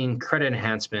 you're seeing credit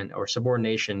enhancement or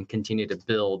subordination continue to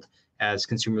build as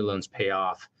consumer loans pay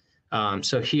off.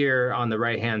 So here on the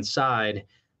right-hand side,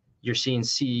 you're seeing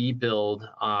CE build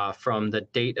from the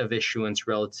date of issuance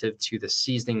relative to the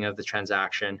seasoning of the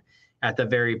transaction. At the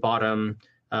very bottom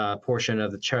portion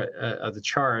of the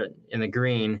chart in the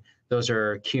green, those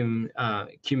are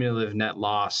cumulative net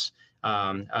loss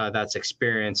that's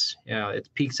experienced. It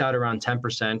peaks out around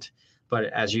 10%. But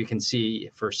as you can see,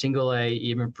 for single A,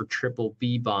 even for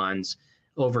BBB bonds,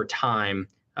 over time,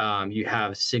 you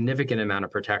have significant amount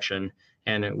of protection.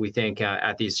 And we think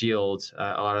at these yields,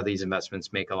 a lot of these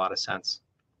investments make a lot of sense.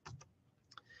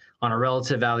 On a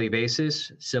relative value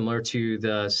basis, similar to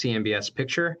the CMBS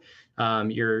picture,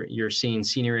 you're seeing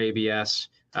senior ABS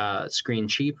screen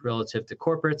cheap relative to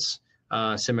corporates.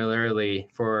 Similarly,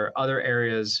 for other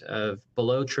areas of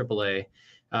below AAA,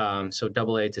 so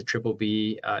AA to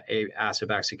BBB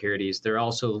asset-backed securities, they're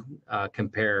also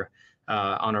compare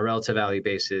on a relative value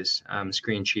basis,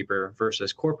 screen cheaper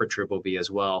versus corporate BBB as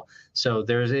well. So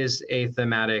there is a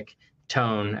thematic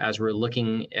tone as we're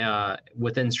looking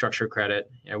within structured credit,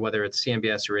 whether it's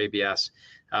CMBS or ABS,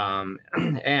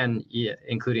 and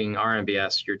including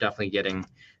RMBS, you're definitely getting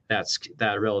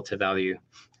that relative value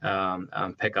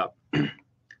pickup.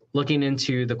 Looking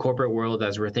into the corporate world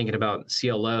as we're thinking about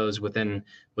CLOs within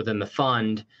the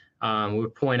fund, we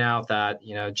would point out that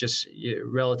just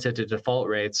relative to default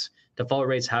rates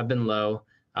have been low.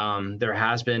 There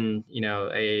has been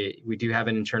we do have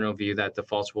an internal view that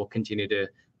defaults will continue to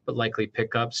likely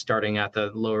pick up, starting at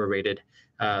the lower rated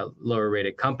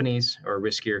companies or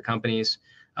riskier companies.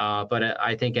 But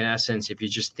I think in essence, if you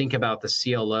just think about the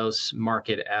CLOs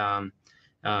market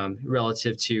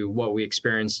relative to what we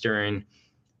experienced during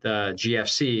the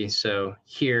GFC. So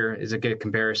here is a good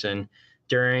comparison.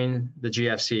 During the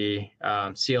GFC,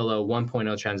 CLO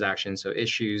 1.0 transactions, so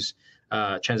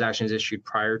transactions issued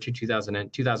prior to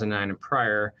 2009 and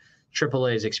prior,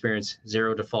 AAA's experienced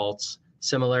zero defaults.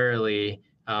 Similarly,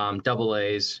 double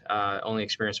A's only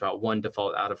experience about one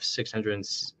default out of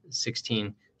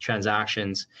 616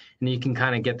 transactions. And you can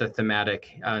kind of get the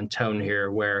thematic tone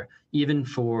here, where even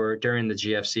for during the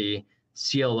GFC,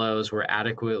 CLOs were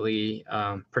adequately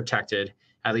protected.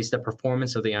 At least the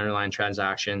performance of the underlying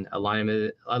transaction,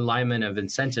 alignment of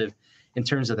incentive in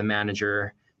terms of the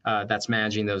manager that's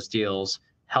managing those deals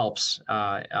helps,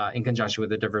 in conjunction with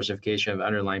the diversification of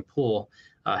underlying pool,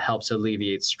 helps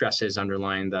alleviate stresses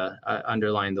underlying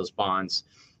those bonds.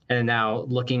 And now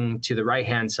looking to the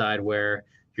right-hand side, where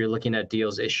you're looking at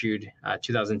deals issued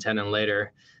 2010 and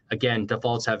later, again,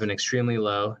 defaults have been extremely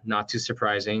low, not too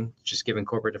surprising, just given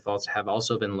corporate defaults have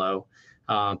also been low.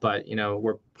 But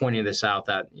we're pointing this out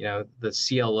that the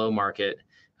CLO market,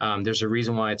 there's a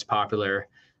reason why it's popular.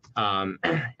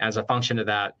 As a function of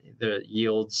that, the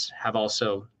yields have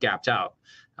also gapped out.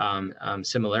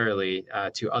 Similarly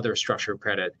to other structured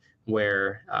credit,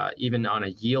 where even on a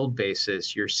yield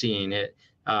basis, you're seeing it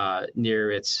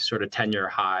near its sort of 10-year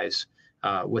highs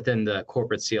within the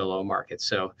corporate CLO market.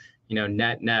 So,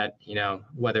 net,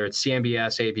 whether it's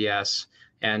CMBS, ABS,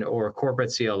 and or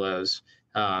corporate CLOs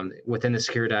within the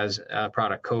securitized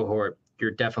product cohort,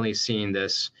 you're definitely seeing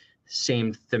this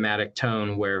same thematic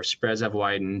tone where spreads have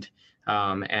widened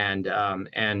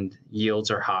and yields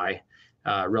are high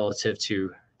relative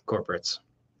to corporates.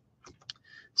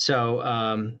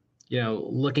 So,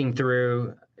 looking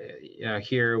through,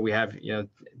 here we have,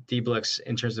 DBLIX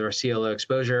in terms of our CLO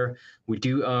exposure. We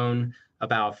do own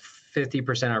about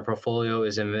 50% of our portfolio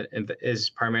is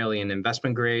primarily in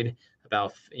investment grade.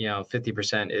 About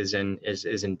 50%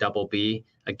 is in double B.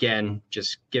 Again,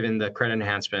 just given the credit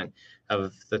enhancement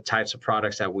of the types of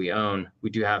products that we own, we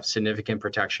do have significant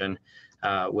protection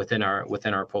within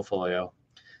our portfolio.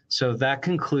 So that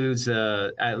concludes,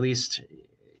 at least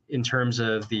in terms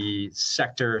of the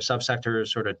subsector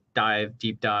sort of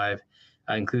deep dive,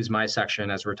 includes my section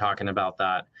as we're talking about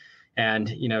that.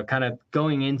 And, kind of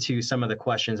going into some of the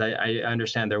questions, I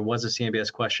understand there was a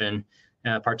CMBS question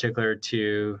particular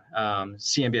to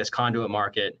CMBS conduit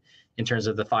market in terms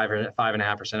of the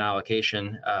 5.5%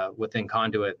 allocation within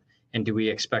conduit. And do we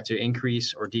expect to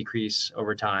increase or decrease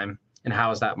over time? And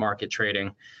how is that market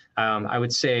trading? I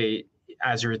would say,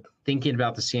 as you're thinking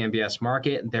about the CMBS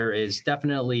market, there is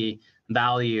definitely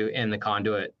value in the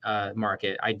conduit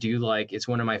market. I do like, it's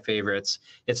one of my favorites.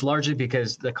 It's largely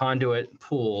because the conduit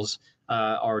pools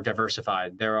are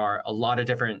diversified. There are a lot of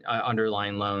different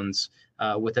underlying loans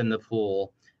within the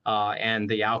pool, and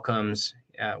the outcomes,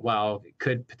 while it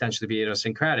could potentially be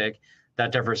idiosyncratic,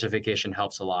 that diversification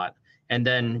helps a lot. And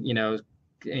then,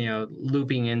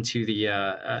 looping into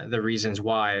the reasons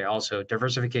why, also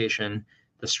diversification,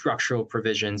 the structural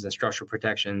provisions and structural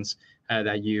protections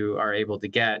that you are able to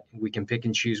get. We can pick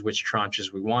and choose which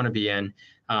tranches we want to be in.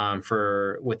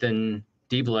 Within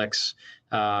DBLIX,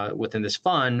 within this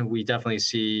fund, we definitely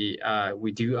see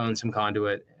we do own some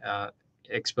conduit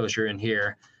exposure in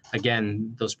here.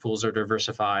 Again, those pools are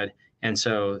diversified, and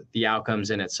so the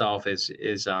outcomes in itself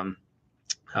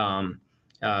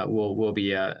will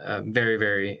be very,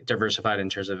 very diversified in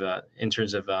terms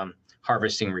of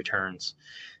harvesting returns.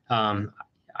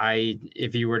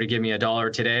 If you were to give me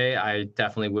 $1 today, I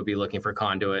definitely would be looking for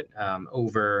conduit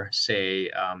over, say,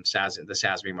 the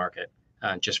SASB market,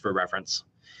 just for reference.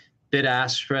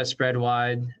 Bid-ask spread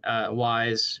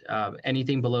wise,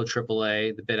 anything below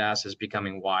AAA, the bid-ask is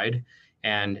becoming wide,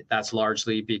 and that's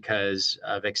largely because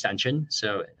of extension.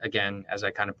 So again, as I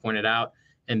kind of pointed out,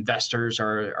 investors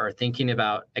are thinking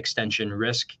about extension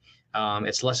risk.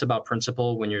 It's less about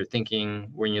principal when you're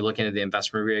looking at the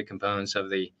investment grade components of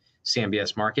the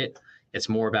CMBS market. It's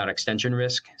more about extension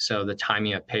risk. So the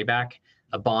timing of payback,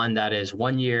 a bond that is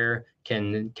 1 year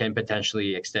can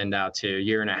potentially extend out to 1.5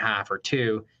 years or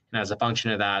 2. And as a function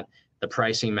of that, the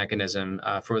pricing mechanism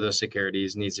for those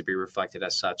securities needs to be reflected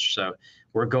as such. So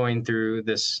we're going through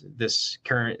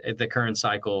the current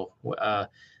cycle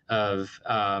of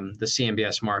the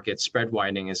CMBS market. Spread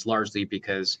widening is largely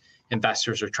because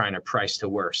investors are trying to price to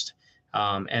worst,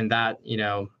 and that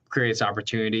creates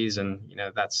opportunities, and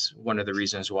that's one of the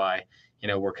reasons why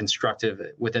we're constructive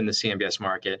within the CMBS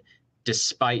market,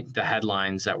 despite the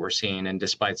headlines that we're seeing and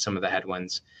despite some of the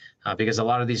headwinds, because a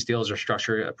lot of these deals are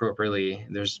structured appropriately.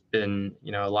 There's been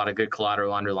a lot of good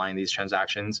collateral underlying these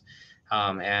transactions,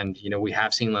 and we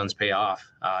have seen loans pay off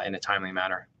in a timely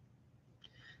manner.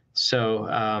 So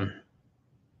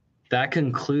that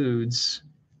concludes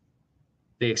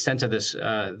the extent of this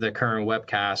the current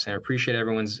webcast, and I appreciate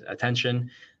everyone's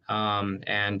attention.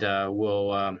 And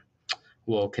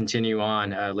we'll continue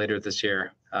on later this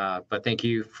year. But thank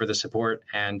you for the support,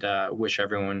 and wish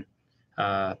everyone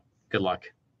good luck.